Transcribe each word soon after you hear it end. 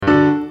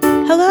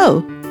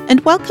Hello, and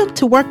welcome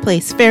to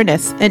Workplace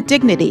Fairness and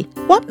Dignity.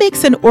 What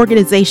makes an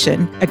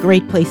organization a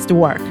great place to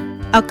work?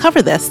 I'll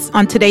cover this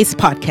on today's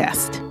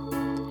podcast.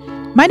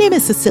 My name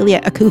is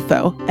Cecilia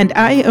Akufo, and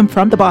I am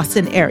from the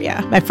Boston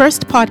area. My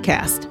first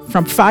podcast,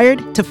 From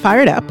Fired to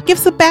Fired Up,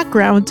 gives a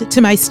background to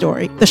my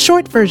story. The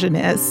short version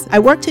is, I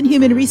worked in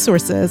human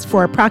resources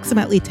for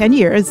approximately 10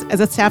 years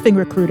as a staffing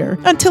recruiter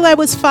until I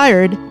was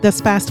fired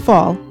this past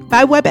fall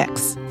by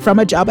WebEx from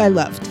a job I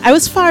loved. I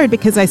was fired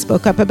because I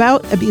spoke up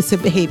about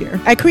abusive behavior.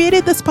 I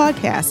created this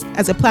podcast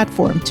as a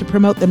platform to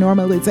promote the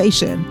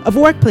normalization of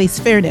workplace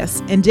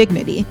fairness and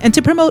dignity, and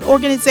to promote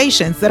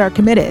organizations that are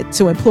committed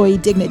to employee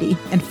dignity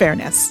and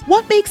fairness.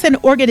 What makes an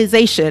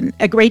organization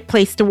a great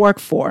place to work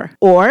for,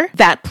 or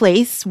that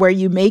place where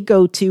you may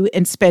go to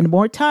and spend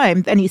more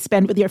time than you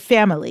spend with your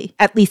family,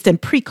 at least in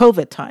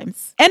pre-COVID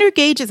times?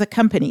 Energage is a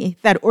company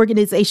that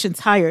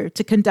organizations hire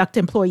to conduct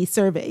employee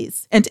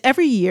surveys, and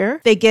every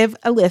year they give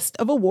a list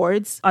of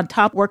awards on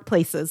top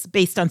workplaces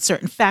based on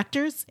certain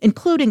factors,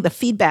 including the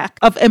feedback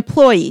of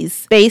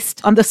employees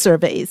based on the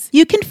surveys.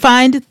 You can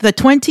find the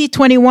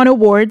 2021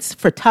 awards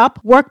for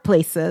top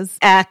workplaces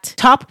at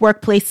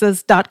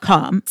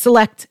topworkplaces.com.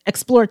 Select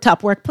Explore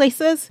Top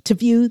Workplaces to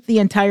view the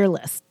entire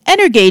list.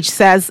 Energage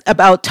says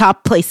about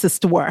top places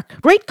to work.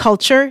 Great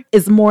culture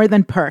is more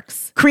than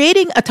perks.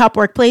 Creating a top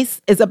workplace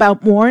is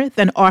about more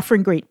than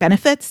offering great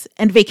benefits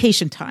and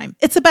vacation time.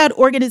 It's about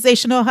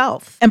organizational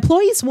health.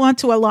 Employees want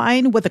to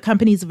align with the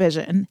company's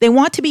vision. They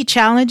want to be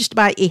challenged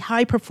by a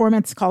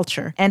high-performance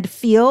culture and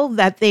feel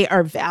that they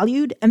are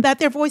valued and that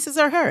their voices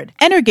are heard.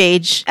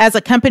 Energage, as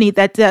a company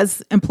that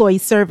does employee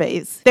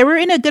surveys, they were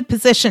in a good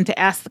position to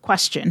ask the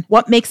question,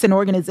 what makes an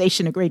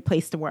organization a great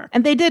place to work?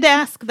 And they did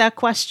ask that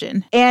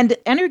question. And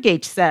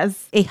Energage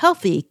says a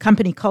healthy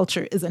company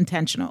culture is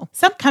intentional.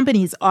 Some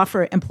companies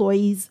offer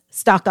employees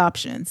stock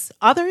options.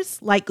 Others,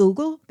 like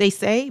Google, they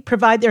say,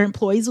 provide their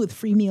employees with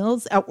free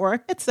meals at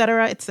work,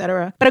 etc.,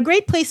 etc. But a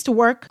great place to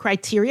work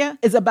criteria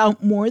is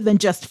about more than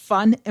just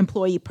fun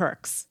employee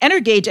perks.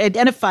 Energage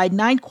identified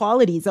 9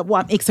 qualities of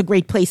what makes a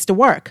great place to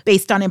work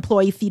based on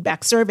employee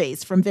feedback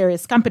surveys from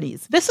various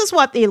companies. This is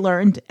what they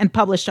learned and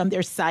published on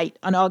their site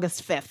on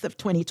August 5th of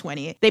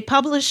 2020. They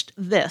published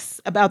this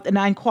about the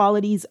 9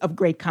 qualities of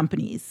great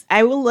companies.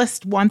 I will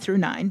list 1 through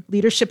 9.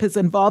 Leadership is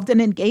involved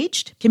and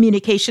engaged.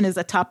 Communication is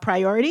a top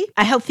priority.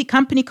 A healthy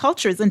company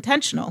culture is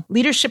intentional.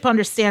 Leadership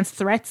understands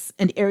threats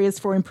and areas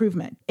for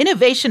improvement.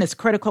 Innovation is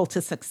critical to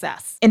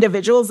success.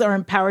 Individuals are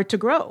empowered to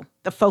grow.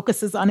 The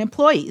focus is on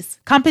employees.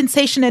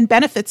 Compensation and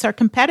benefits are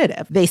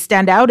competitive. They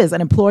stand out as an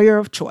employer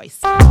of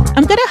choice.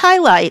 I'm going to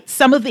highlight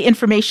some of the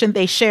information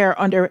they share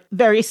under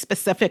very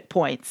specific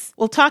points.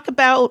 We'll talk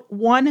about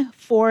 1,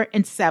 4,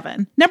 and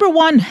 7. Number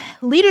 1,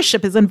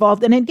 leadership is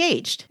involved and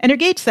engaged.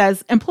 Energage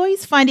says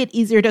employees find it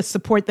easier to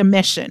support the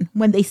mission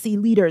when they see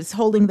leaders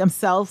holding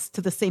themselves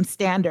to the same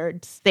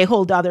standards they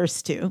hold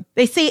others to.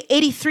 They say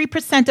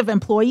 83% of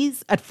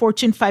employees at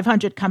Fortune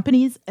 500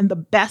 companies in the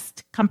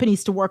best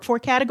companies to work for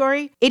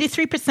category,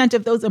 83%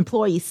 of those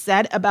employees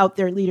said about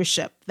their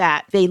leadership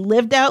that they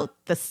lived out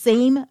the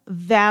same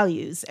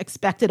values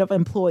expected of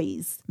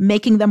employees,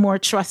 making them more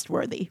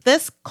trustworthy.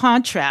 This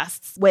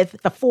contrasts with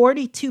the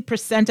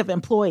 42% of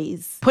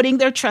employees putting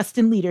their trust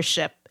in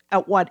leadership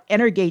at what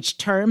Energage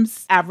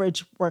terms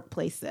average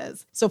workplace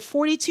is. So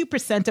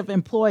 42% of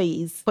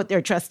employees put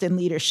their trust in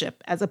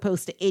leadership, as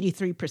opposed to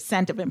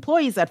 83% of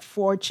employees at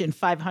Fortune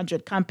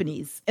 500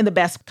 companies in the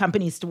best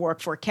companies to work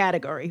for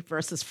category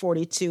versus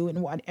 42 in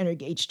what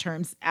Energage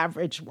terms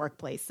average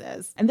workplace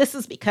is. And this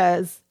is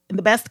because in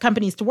the best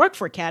companies to work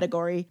for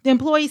category, the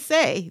employees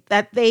say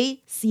that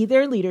they see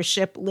their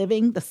leadership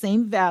living the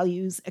same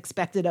values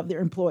expected of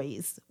their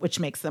employees, which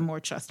makes them more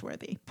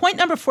trustworthy. Point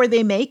number 4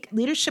 they make,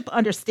 leadership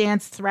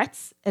understands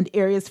threats and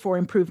areas for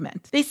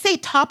improvement. They say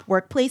top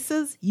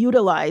workplaces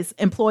utilize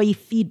employee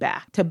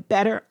feedback to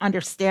better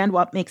understand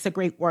what makes a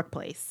great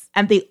workplace.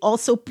 And they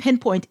also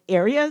pinpoint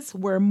areas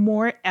where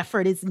more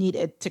effort is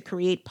needed to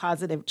create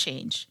positive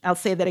change. I'll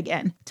say that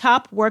again.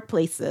 Top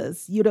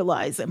workplaces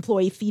utilize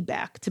employee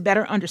feedback to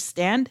better understand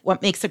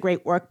what makes a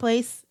great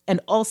workplace and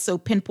also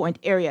pinpoint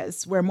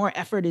areas where more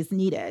effort is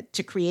needed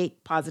to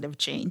create positive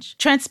change.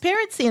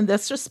 Transparency in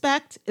this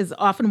respect is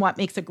often what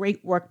makes a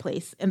great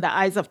workplace in the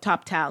eyes of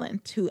top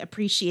talent who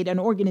appreciate an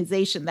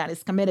organization that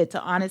is committed to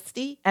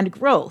honesty and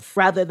growth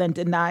rather than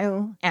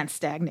denial and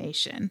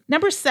stagnation.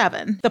 Number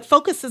 7, the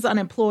focus is on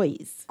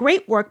employees.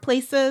 Great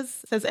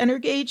workplaces, says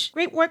Energage,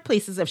 great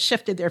workplaces have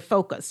shifted their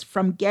focus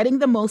from getting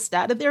the most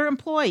out of their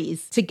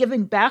employees to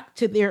giving back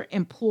to their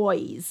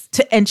employees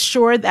to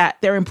ensure that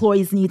their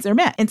employees' needs are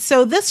met. And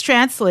so this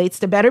translates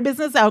to better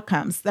business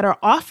outcomes that are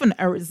often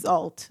a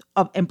result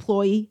of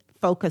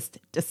employee-focused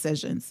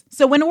decisions.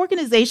 So when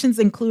organizations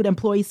include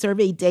employee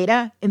survey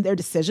data in their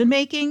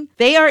decision-making,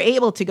 they are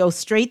able to go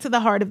straight to the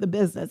heart of the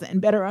business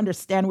and better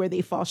understand where they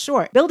fall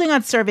short. Building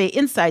on survey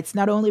insights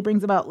not only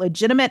brings about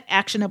legitimate,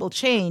 actionable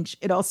change,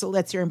 it also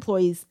lets your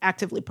employees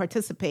actively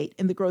participate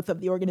in the growth of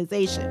the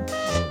organization.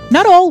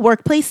 Not all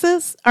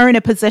workplaces are in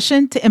a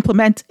position to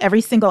implement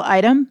every single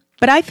item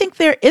But I think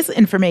there is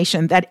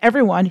information that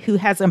everyone who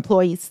has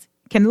employees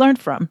can learn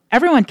from.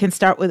 Everyone can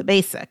start with the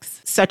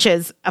basics, such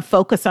as a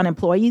focus on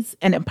employees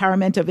and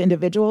empowerment of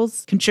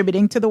individuals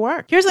contributing to the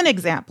work. Here's an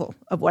example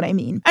of what I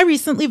mean. I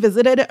recently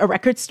visited a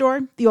record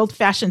store, the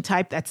old-fashioned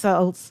type that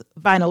sells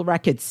vinyl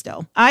records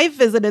still. I've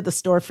visited the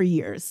store for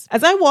years.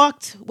 As I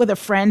walked with a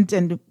friend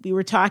and we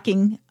were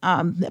talking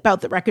about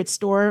the record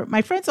store,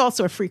 my friend's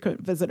also a frequent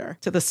visitor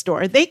to the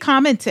store. They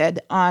commented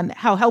on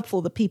how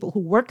helpful the people who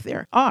work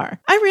there are.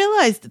 I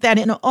realized that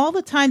in all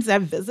the times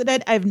I've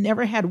visited, I've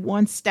never had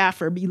one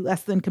staffer be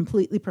less than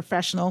completely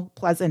professional,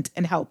 pleasant,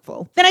 and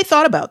helpful. Then I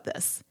thought about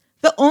this.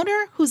 The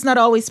owner who's not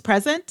always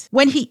present,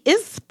 when he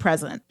is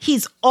present,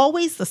 he's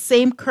always the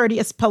same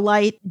courteous,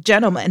 polite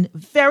gentleman,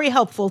 very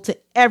helpful to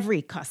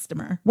every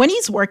customer. When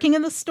he's working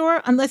in the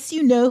store, unless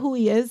you know who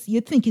he is,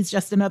 you'd think he's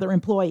just another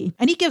employee.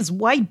 And he gives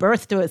wide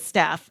berth to his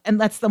staff and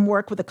lets them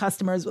work with the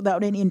customers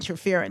without any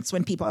interference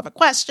when people have a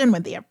question,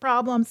 when they have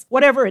problems,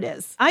 whatever it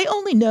is. I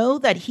only know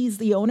that he's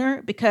the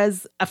owner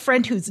because a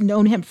friend who's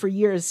known him for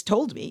years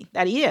told me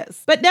that he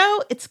is. But now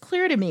it's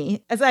clear to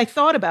me, as I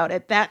thought about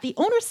it, that the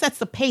owner sets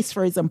the pace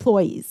for his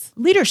employees.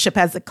 Leadership,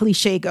 as the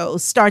cliche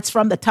goes, starts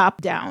from the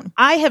top down.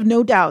 I have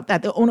no doubt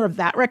that the owner of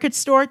that record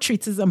store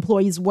treats his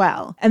employees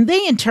well, and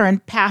they in turn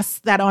pass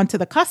that on to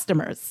the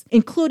customers,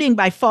 including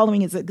by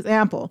following his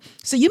example.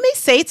 So you may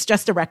say it's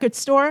just a record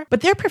store, but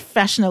their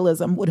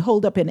professionalism would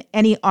hold up in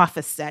any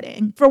office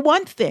setting. For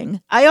one thing,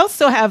 I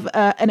also have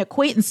an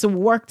acquaintance who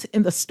worked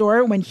in the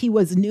store when he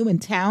was new in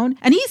town,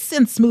 and he's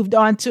since moved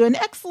on to an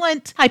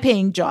excellent,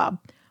 high-paying job.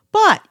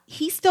 But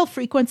he still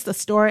frequents the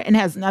store and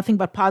has nothing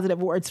but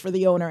positive words for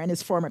the owner and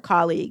his former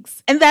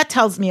colleagues. And that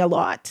tells me a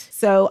lot.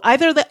 So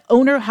either the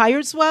owner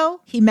hires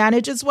well, he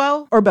manages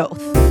well, or both.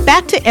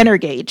 Back to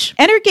Energage.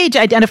 Energage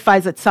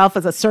identifies itself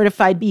as a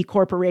certified B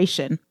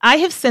corporation. I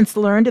have since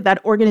learned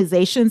that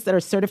organizations that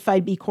are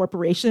certified B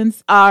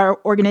corporations are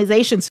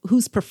organizations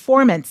whose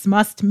performance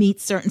must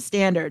meet certain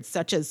standards,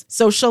 such as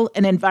social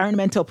and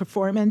environmental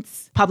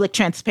performance, public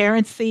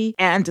transparency,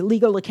 and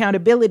legal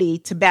accountability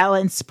to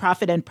balance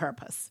profit and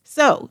purpose.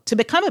 So, to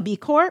become a B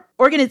Corp,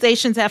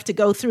 organizations have to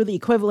go through the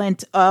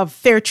equivalent of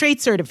fair trade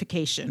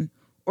certification,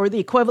 or the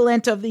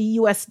equivalent of the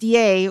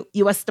USDA,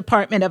 U.S.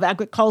 Department of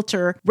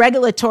Agriculture,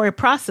 regulatory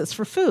process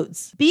for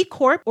foods. B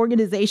Corp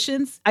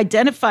organizations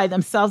identify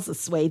themselves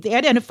this way. They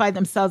identify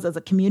themselves as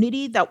a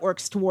community that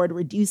works toward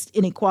reduced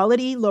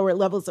inequality, lower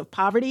levels of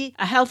poverty,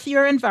 a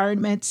healthier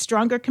environment,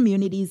 stronger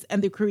communities,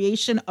 and the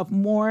creation of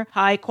more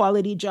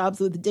high-quality jobs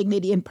with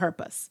dignity and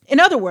purpose. In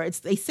other words,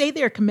 they say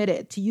they're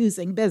committed to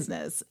using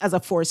business as a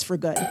force for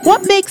good.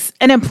 What makes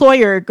an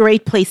employer a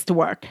great place to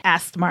work?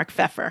 Asked Mark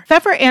Pfeffer.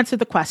 Pfeffer answered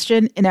the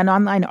question in an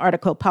online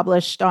article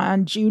published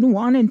on June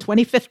 1 in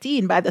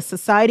 2015 by the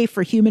Society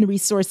for Human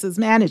Resources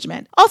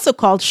Management, also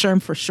called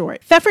SHRM for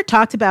short. Pfeffer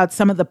talked about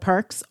some of the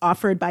perks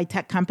offered by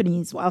tech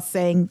companies while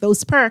saying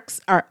those perks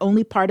are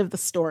only part of the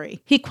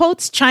story. He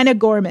quotes China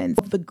Gorman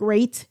of the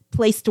Great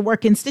Place to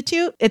Work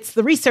Institute. It's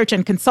the research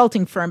and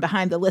consulting firm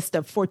behind the list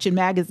of Fortune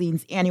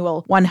magazine's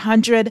annual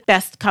 100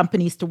 best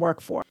companies to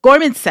work for.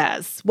 Gorman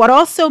says, what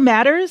also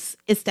matters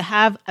is to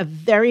have a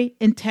very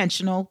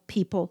intentional,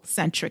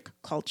 people-centric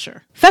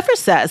culture. Pfeffer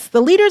says,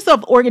 the leaders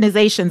of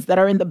organizations that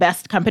are in the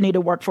best company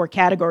to work for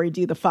category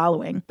do the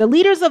following. The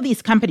leaders of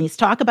these companies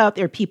talk about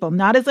their people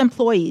not as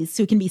employees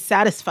who can be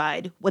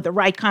satisfied with the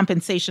right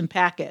compensation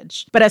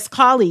package, but as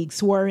colleagues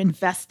who are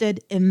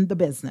invested in the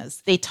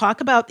business. They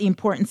talk about the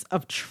importance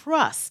of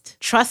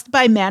trust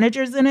by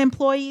managers in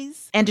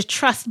employees, and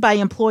trust by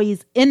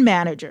employees in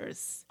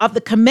managers, of the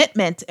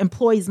commitment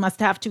employees must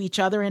have to each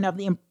other, and of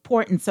the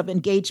importance of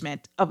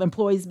engagement, of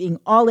employees being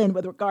all in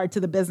with regard to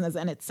the business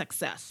and its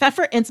success.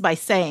 Pfeffer ends by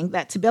saying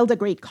that to build a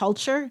great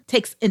culture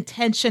takes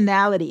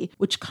intentionality,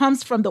 which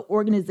comes from the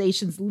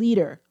organization's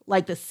leader,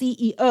 like the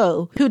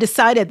CEO, who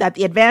decided that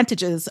the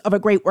advantages of a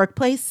great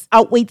workplace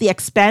outweigh the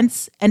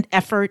expense and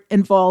effort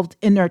involved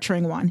in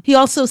nurturing one. He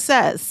also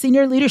says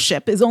senior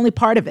leadership is only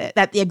part of it,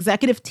 that the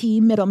executive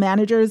team, middle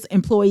managers,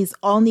 employees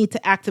all need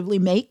to actively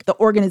make the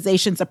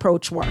organization's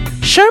approach work.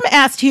 SHRM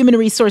asked human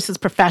resources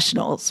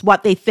professionals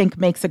what they think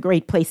makes a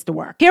great place to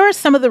work. Here are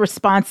some of the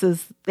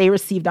responses they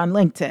received on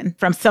LinkedIn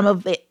from some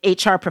of the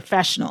HR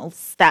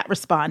professionals that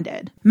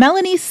responded.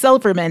 Melanie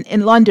Silverman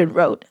in London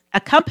wrote, a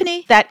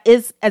company that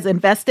is as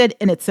invested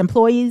in its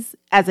employees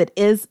as it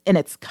is in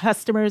its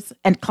customers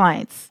and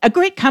clients. A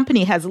great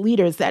company has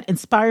leaders that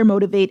inspire,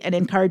 motivate, and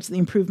encourage the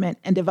improvement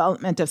and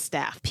development of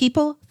staff.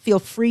 People feel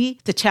free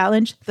to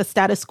challenge the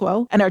status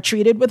quo and are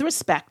treated with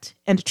respect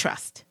and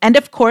trust. And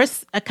of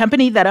course, a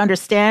company that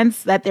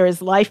understands that there is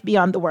life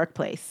beyond the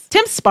workplace.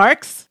 Tim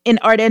Sparks in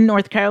Arden,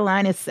 North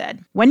Carolina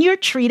said, when you're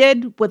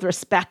treated with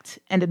respect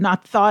and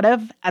not thought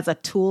of as a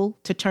tool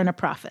to turn a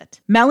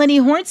profit. Melanie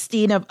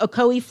Hornstein of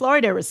Ocoee,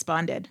 Florida responded,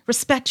 responded.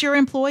 Respect your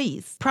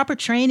employees. Proper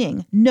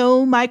training.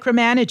 No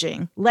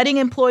micromanaging. Letting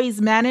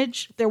employees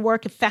manage their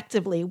work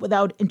effectively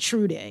without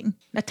intruding.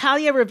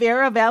 Natalia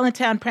Rivera of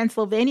Allentown,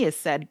 Pennsylvania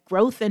said,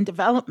 growth and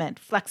development,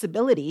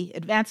 flexibility,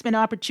 advancement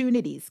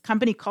opportunities,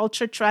 company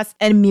culture, trust,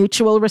 and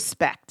mutual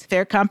respect,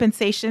 fair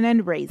compensation,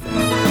 and raises.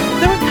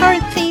 The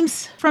recurrent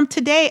themes from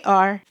today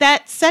are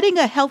that setting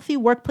a healthy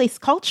workplace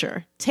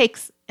culture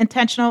takes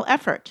intentional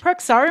effort.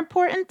 Perks are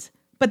important,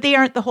 but they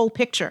aren't the whole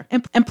picture.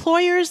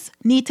 Employers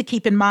need to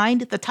keep in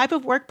mind the type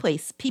of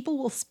workplace people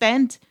will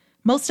spend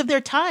most of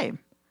their time,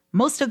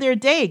 most of their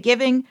day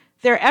giving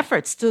their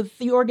efforts to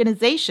the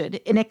organization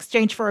in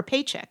exchange for a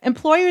paycheck.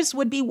 Employers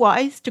would be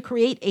wise to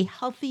create a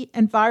healthy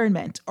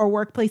environment or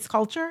workplace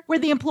culture where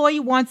the employee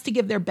wants to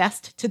give their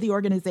best to the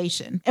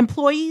organization.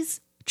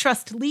 Employees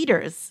trust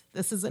leaders.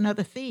 This is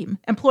another theme.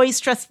 Employees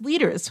trust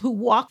leaders who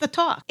walk the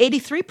talk.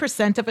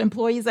 83% of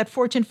employees at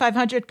Fortune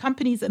 500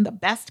 companies in the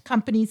best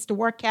companies to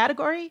work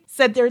category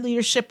said their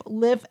leadership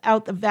live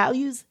out the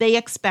values they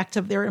expect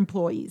of their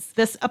employees.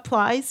 This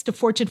applies to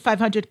Fortune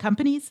 500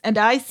 companies, and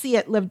I see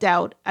it lived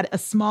out at a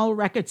small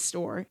record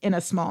store in a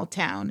small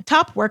town.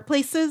 Top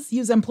workplaces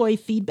use employee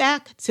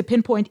feedback to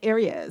pinpoint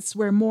areas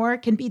where more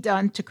can be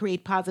done to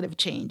create positive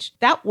change.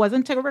 That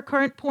wasn't a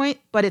recurrent point,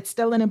 but it's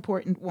still an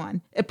important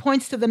one. It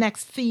points to the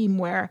next theme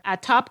where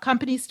at top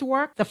companies to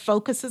work, the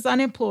focus is on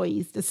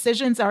employees.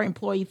 Decisions are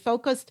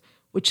employee-focused,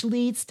 which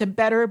leads to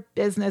better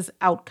business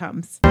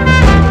outcomes.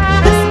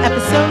 This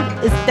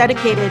episode is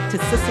dedicated to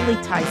Cicely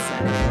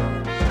Tyson.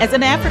 As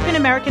an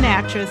African-American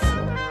actress,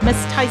 Miss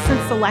Tyson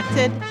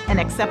selected and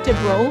accepted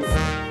roles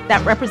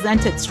that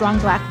represented strong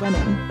Black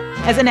women.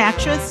 As an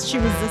actress, she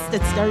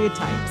resisted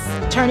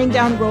stereotypes, turning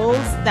down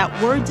roles that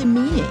were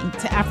demeaning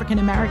to African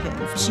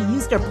Americans. She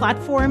used her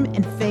platform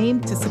and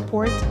fame to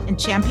support and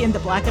champion the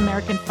Black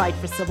American fight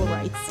for civil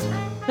rights.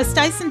 Ms.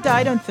 Tyson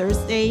died on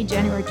Thursday,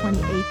 January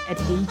 28th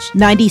at age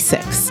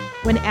 96.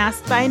 When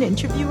asked by an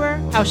interviewer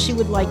how she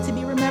would like to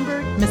be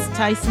remembered, Ms.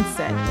 Tyson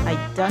said,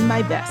 "I've done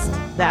my best.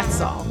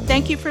 That's all."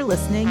 Thank you for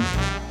listening.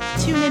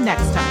 Tune in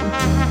next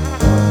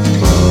time.